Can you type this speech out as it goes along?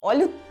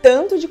Olha o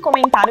tanto de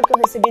comentário que eu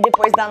recebi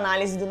depois da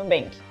análise do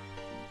Nubank.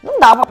 Não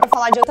dava para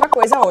falar de outra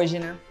coisa hoje,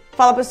 né?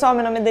 Fala pessoal,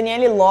 meu nome é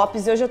Daniele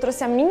Lopes e hoje eu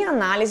trouxe a minha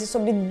análise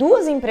sobre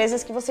duas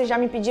empresas que vocês já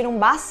me pediram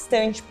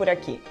bastante por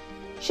aqui: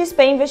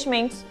 XP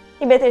Investimentos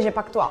e BTG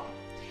Pactual.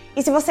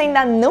 E se você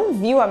ainda não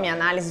viu a minha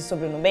análise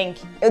sobre o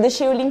Nubank, eu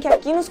deixei o link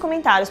aqui nos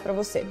comentários para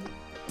você.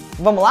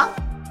 Vamos lá?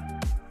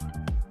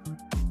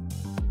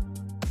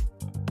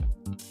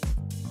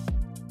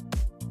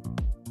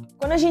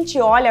 Quando a gente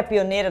olha a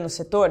pioneira no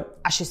setor,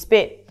 a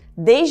XP,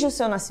 desde o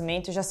seu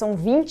nascimento já são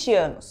 20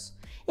 anos.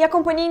 E a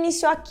companhia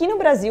iniciou aqui no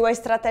Brasil a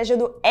estratégia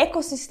do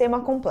ecossistema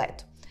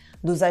completo,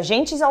 dos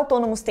agentes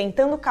autônomos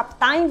tentando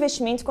captar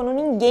investimentos quando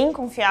ninguém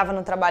confiava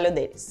no trabalho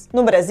deles.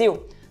 No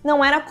Brasil,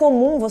 não era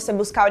comum você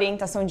buscar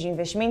orientação de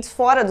investimentos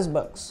fora dos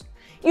bancos,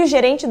 e o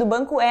gerente do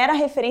banco era a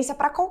referência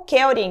para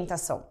qualquer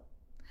orientação.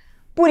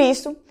 Por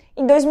isso,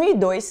 em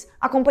 2002,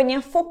 a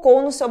companhia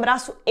focou no seu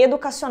braço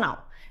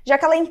educacional, já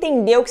que ela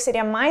entendeu que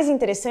seria mais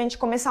interessante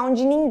começar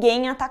onde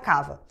ninguém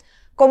atacava,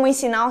 como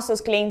ensinar os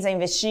seus clientes a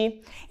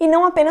investir e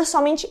não apenas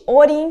somente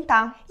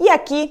orientar. E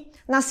aqui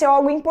nasceu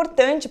algo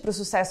importante para o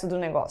sucesso do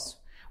negócio: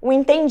 o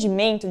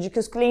entendimento de que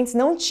os clientes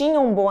não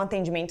tinham um bom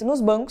atendimento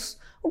nos bancos,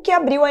 o que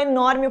abriu a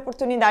enorme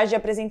oportunidade de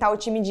apresentar o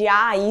time de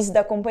AIs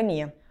da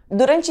companhia.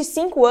 Durante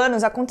 5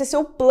 anos aconteceu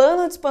o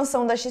plano de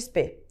expansão da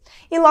XP,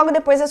 e logo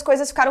depois as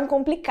coisas ficaram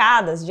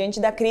complicadas diante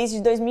da crise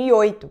de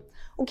 2008,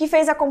 o que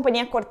fez a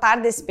companhia cortar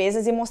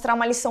despesas e mostrar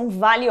uma lição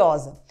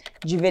valiosa: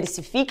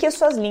 diversifique as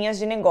suas linhas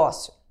de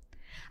negócio.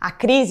 A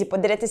crise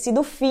poderia ter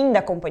sido o fim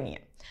da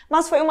companhia,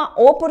 mas foi uma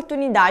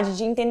oportunidade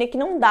de entender que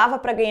não dava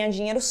para ganhar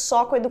dinheiro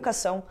só com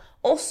educação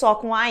ou só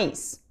com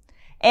AIs.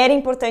 Era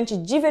importante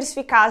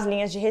diversificar as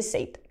linhas de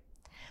receita.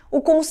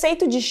 O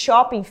conceito de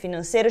shopping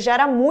financeiro já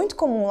era muito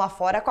comum lá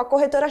fora com a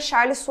corretora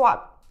Charles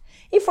Schwab.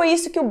 E foi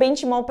isso que o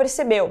Benchimol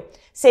percebeu: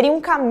 seria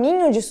um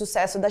caminho de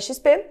sucesso da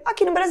XP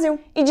aqui no Brasil.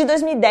 E de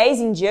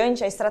 2010 em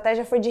diante, a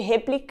estratégia foi de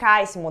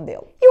replicar esse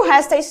modelo. E o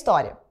resto é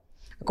história.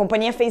 A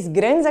companhia fez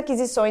grandes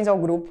aquisições ao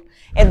grupo,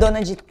 é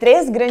dona de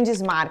 3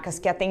 grandes marcas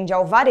que atendem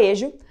ao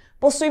varejo,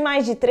 possui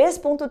mais de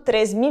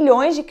 3,3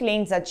 milhões de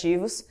clientes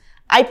ativos,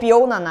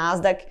 IPO na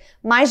Nasdaq,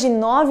 mais de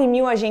 9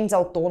 mil agentes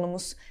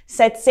autônomos,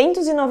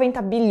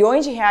 790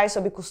 bilhões de reais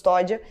sob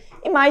custódia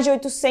e mais de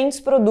 800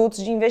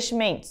 produtos de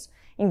investimentos,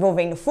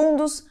 envolvendo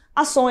fundos,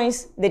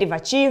 ações,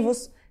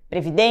 derivativos,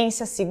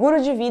 previdência,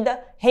 seguro de vida,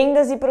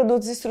 rendas e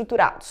produtos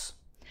estruturados.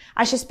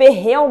 A XP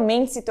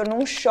realmente se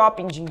tornou um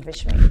shopping de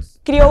investimentos.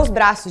 Criou os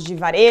braços de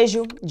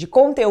varejo, de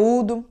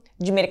conteúdo,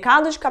 de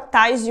mercado de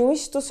capitais e um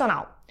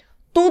institucional.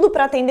 Tudo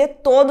para atender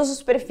todos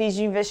os perfis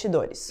de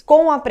investidores.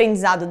 Com o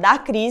aprendizado da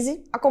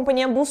crise, a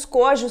companhia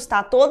buscou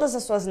ajustar todas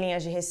as suas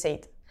linhas de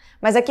receita.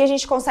 Mas aqui a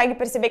gente consegue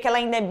perceber que ela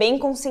ainda é bem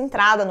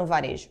concentrada no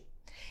varejo.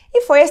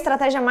 E foi a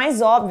estratégia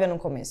mais óbvia no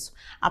começo: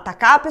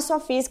 atacar a pessoa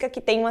física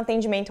que tem um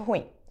atendimento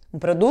ruim, um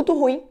produto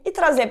ruim e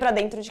trazer para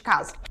dentro de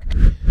casa.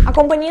 A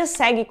companhia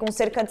segue com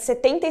cerca de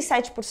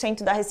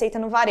 77% da receita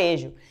no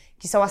varejo,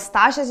 que são as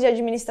taxas de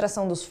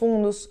administração dos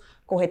fundos,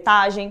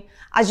 corretagem,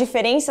 as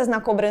diferenças na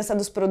cobrança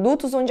dos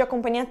produtos onde a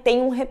companhia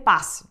tem um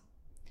repasse.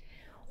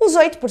 Os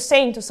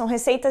 8% são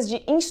receitas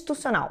de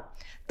institucional,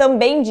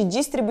 também de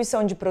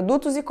distribuição de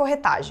produtos e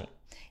corretagem.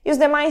 E os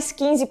demais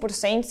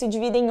 15% se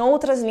dividem em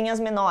outras linhas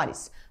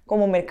menores,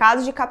 como o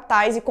mercado de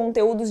capitais e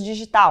conteúdos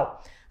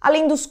digital,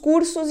 além dos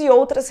cursos e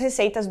outras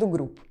receitas do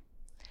grupo.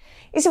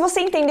 E se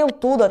você entendeu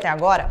tudo até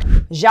agora,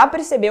 já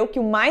percebeu que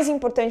o mais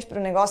importante para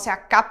o negócio é a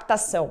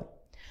captação.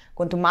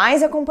 Quanto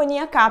mais a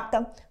companhia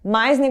capta,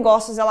 mais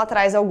negócios ela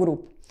traz ao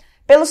grupo.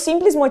 Pelo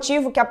simples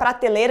motivo que a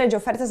prateleira de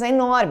ofertas é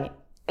enorme.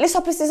 Eles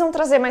só precisam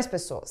trazer mais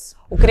pessoas.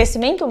 O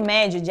crescimento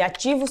médio de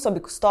ativos sob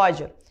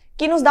custódia,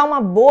 que nos dá uma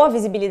boa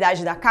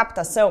visibilidade da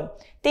captação,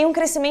 tem um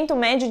crescimento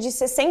médio de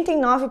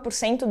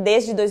 69%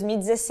 desde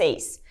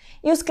 2016.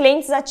 E os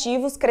clientes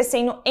ativos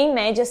crescendo em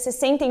média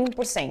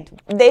 61%,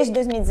 desde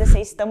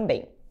 2016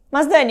 também.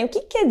 Mas Dani, o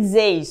que quer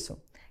dizer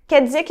isso?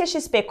 Quer dizer que a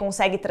XP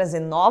consegue trazer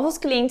novos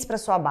clientes para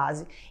sua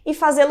base e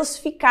fazê-los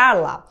ficar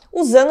lá,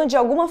 usando de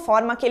alguma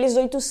forma aqueles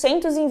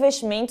 800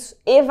 investimentos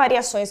e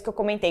variações que eu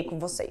comentei com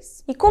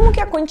vocês. E como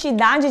que a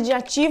quantidade de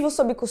ativos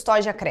sob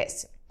custódia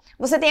cresce?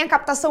 Você tem a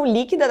captação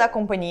líquida da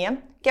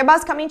companhia, que é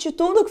basicamente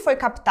tudo que foi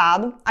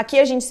captado. Aqui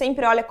a gente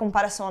sempre olha a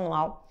comparação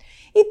anual.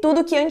 E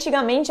tudo que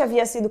antigamente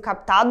havia sido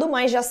captado,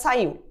 mas já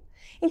saiu.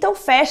 Então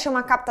fecha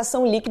uma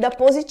captação líquida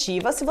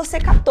positiva se você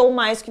captou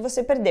mais do que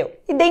você perdeu.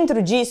 E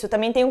dentro disso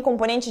também tem um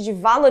componente de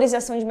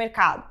valorização de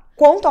mercado.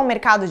 Quanto ao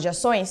mercado de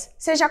ações,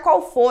 seja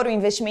qual for o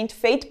investimento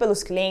feito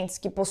pelos clientes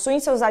que possuem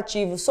seus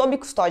ativos sob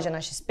custódia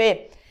na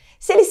XP,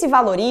 se ele se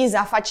valoriza,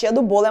 a fatia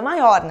do bolo é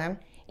maior, né?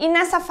 E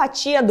nessa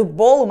fatia do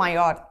bolo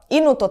maior e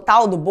no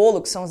total do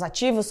bolo, que são os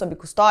ativos sob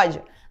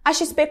custódia, a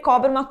XP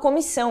cobra uma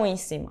comissão em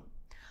cima.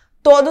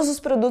 Todos os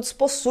produtos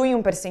possuem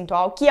um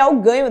percentual que é o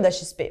ganho da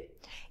XP.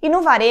 E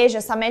no varejo,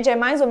 essa média é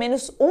mais ou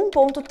menos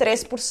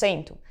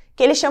 1,3%,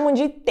 que eles chamam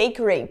de take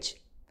rate.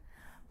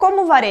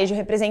 Como o varejo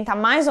representa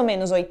mais ou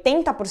menos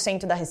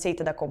 80% da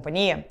receita da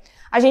companhia,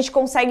 a gente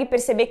consegue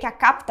perceber que a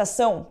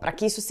captação, para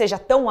que isso seja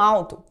tão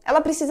alto,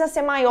 ela precisa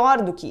ser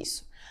maior do que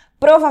isso,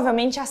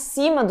 provavelmente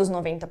acima dos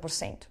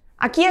 90%.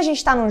 Aqui a gente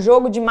está num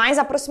jogo de mais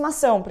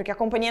aproximação, porque a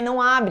companhia não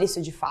abre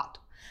isso de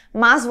fato.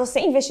 Mas você,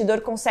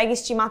 investidor, consegue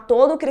estimar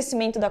todo o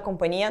crescimento da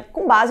companhia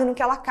com base no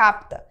que ela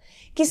capta,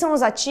 que são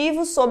os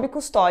ativos sob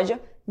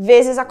custódia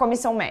vezes a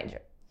comissão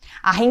média.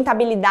 A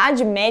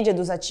rentabilidade média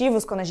dos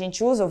ativos, quando a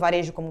gente usa o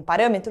varejo como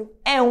parâmetro,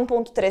 é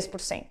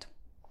 1,3%.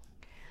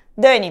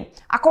 Dani,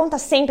 a conta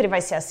sempre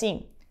vai ser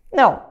assim?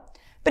 Não.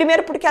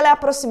 Primeiro porque ela é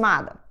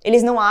aproximada.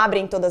 Eles não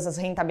abrem todas as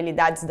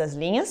rentabilidades das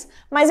linhas,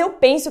 mas eu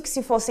penso que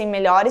se fossem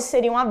melhores,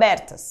 seriam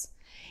abertas.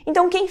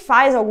 Então quem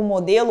faz algum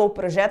modelo ou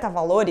projeta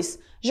valores,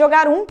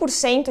 jogar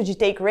 1% de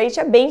take rate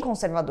é bem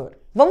conservador.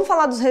 Vamos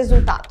falar dos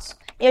resultados.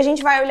 E a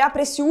gente vai olhar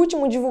para esse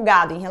último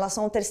divulgado em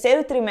relação ao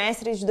terceiro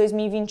trimestre de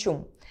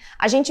 2021.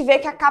 A gente vê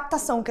que a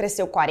captação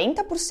cresceu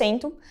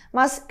 40%,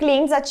 mas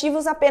clientes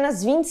ativos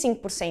apenas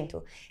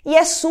 25%. E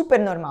é super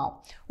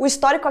normal. O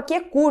histórico aqui é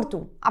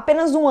curto,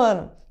 apenas 1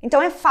 ano.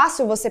 Então é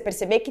fácil você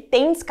perceber que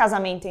tem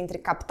descasamento entre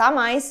captar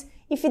mais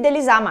e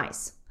fidelizar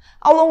mais.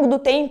 Ao longo do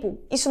tempo,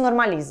 isso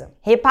normaliza.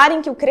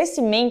 Reparem que o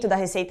crescimento da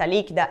receita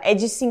líquida é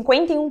de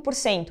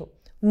 51%,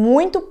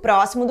 muito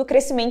próximo do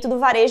crescimento do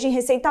varejo em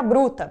receita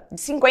bruta,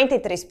 de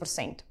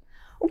 53%.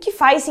 O que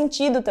faz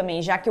sentido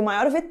também, já que o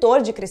maior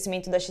vetor de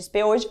crescimento da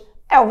XP hoje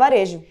é o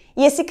varejo.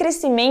 E esse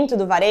crescimento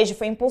do varejo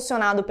foi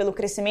impulsionado pelo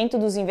crescimento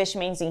dos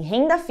investimentos em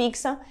renda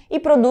fixa e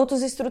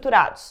produtos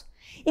estruturados.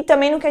 E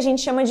também no que a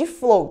gente chama de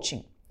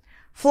floating.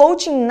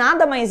 Floating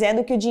nada mais é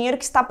do que o dinheiro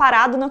que está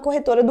parado na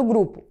corretora do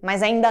grupo,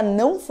 mas ainda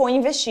não foi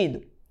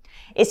investido.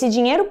 Esse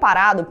dinheiro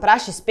parado para a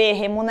XP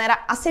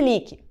remunera a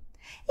Selic.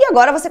 E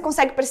agora você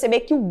consegue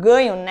perceber que o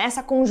ganho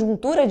nessa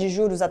conjuntura de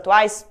juros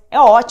atuais é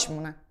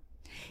ótimo, né?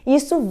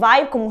 Isso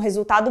vai como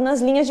resultado nas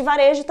linhas de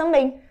varejo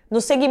também.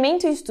 No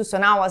segmento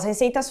institucional, as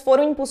receitas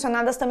foram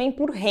impulsionadas também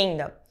por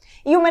renda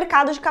e o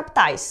mercado de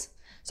capitais.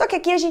 Só que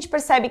aqui a gente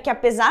percebe que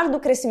apesar do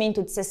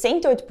crescimento de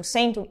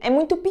 68%, é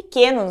muito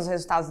pequeno nos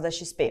resultados da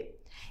XP.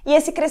 E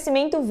esse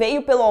crescimento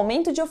veio pelo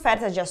aumento de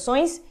oferta de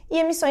ações e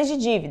emissões de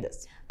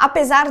dívidas.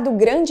 Apesar do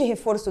grande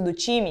reforço do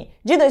time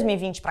de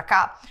 2020 para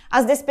cá,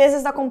 as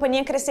despesas da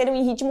companhia cresceram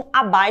em ritmo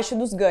abaixo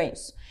dos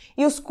ganhos.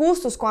 E os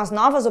custos com as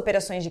novas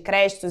operações de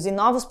créditos e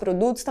novos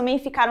produtos também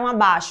ficaram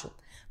abaixo.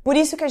 Por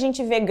isso que a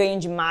gente vê ganho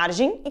de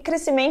margem e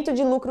crescimento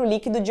de lucro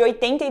líquido de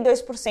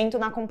 82%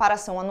 na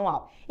comparação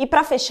anual. E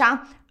para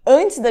fechar,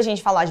 antes da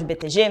gente falar de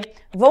BTG,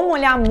 vamos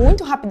olhar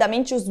muito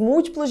rapidamente os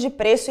múltiplos de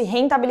preço e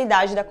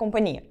rentabilidade da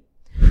companhia.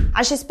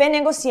 A XP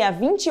negocia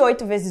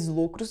 28 vezes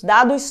lucros,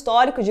 dado o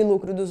histórico de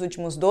lucro dos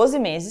últimos 12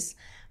 meses,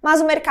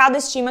 mas o mercado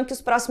estima que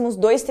os próximos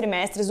 2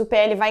 trimestres o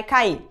PL vai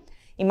cair,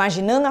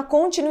 imaginando a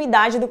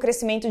continuidade do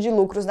crescimento de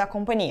lucros da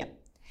companhia.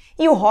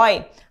 E o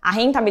ROI, a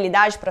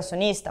rentabilidade para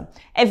acionista,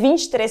 é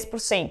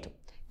 23%,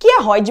 que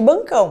é ROI de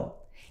bancão,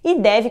 e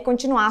deve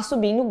continuar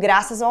subindo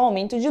graças ao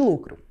aumento de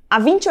lucro. A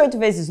 28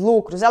 vezes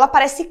lucros, ela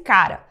parece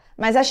cara,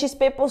 mas a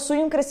XP possui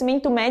um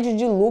crescimento médio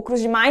de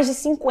lucros de mais de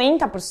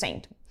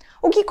 50%.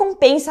 O que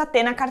compensa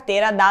ter na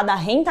carteira dada a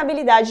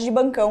rentabilidade de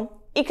bancão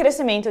e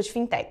crescimento de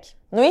fintech.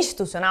 No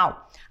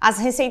institucional, as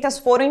receitas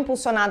foram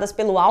impulsionadas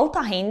pelo alta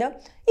renda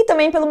e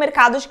também pelo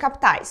mercado de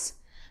capitais.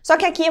 Só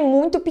que aqui é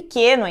muito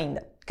pequeno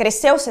ainda.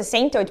 Cresceu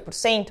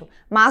 68%,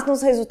 mas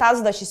nos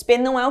resultados da XP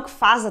não é o que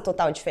faz a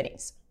total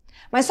diferença.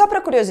 Mas só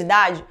para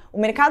curiosidade, o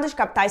mercado de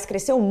capitais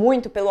cresceu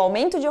muito pelo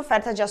aumento de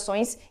oferta de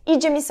ações e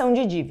de emissão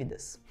de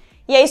dívidas.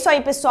 E é isso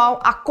aí, pessoal.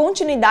 A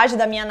continuidade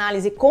da minha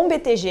análise com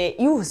BTG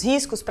e os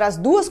riscos para as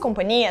duas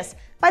companhias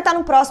vai estar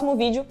no próximo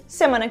vídeo,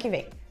 semana que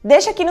vem.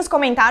 Deixa aqui nos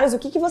comentários o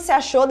que você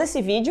achou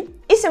desse vídeo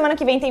e semana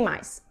que vem tem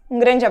mais. Um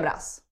grande abraço!